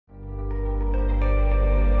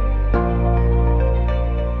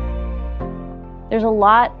There's a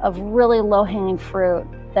lot of really low-hanging fruit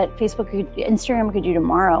that Instagram could do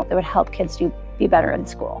tomorrow that would help kids be better in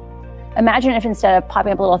school. Imagine if instead of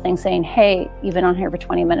popping up a little thing saying, hey, you've been on here for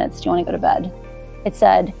 20 minutes, do you want to go to bed? It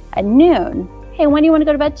said at noon, hey, when do you want to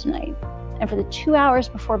go to bed tonight? And for the 2 hours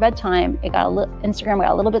before bedtime, Instagram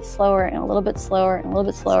got a little bit slower and a little bit slower and a little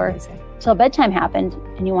bit slower until bedtime happened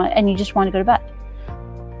and you just want to go to bed.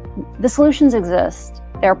 The solutions exist.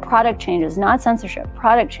 There are product changes, not censorship,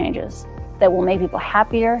 product changes that will make people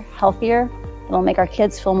happier, healthier, that will make our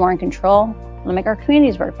kids feel more in control, that will make our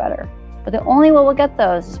communities work better. But the only way we'll get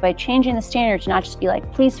those is by changing the standard to not just be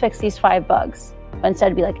like, please fix these 5 bugs, but instead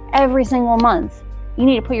to be like, every single month, you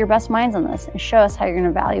need to put your best minds on this and show us how you're going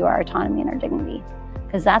to value our autonomy and our dignity.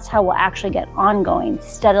 Because that's how we'll actually get ongoing,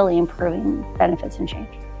 steadily improving benefits and change.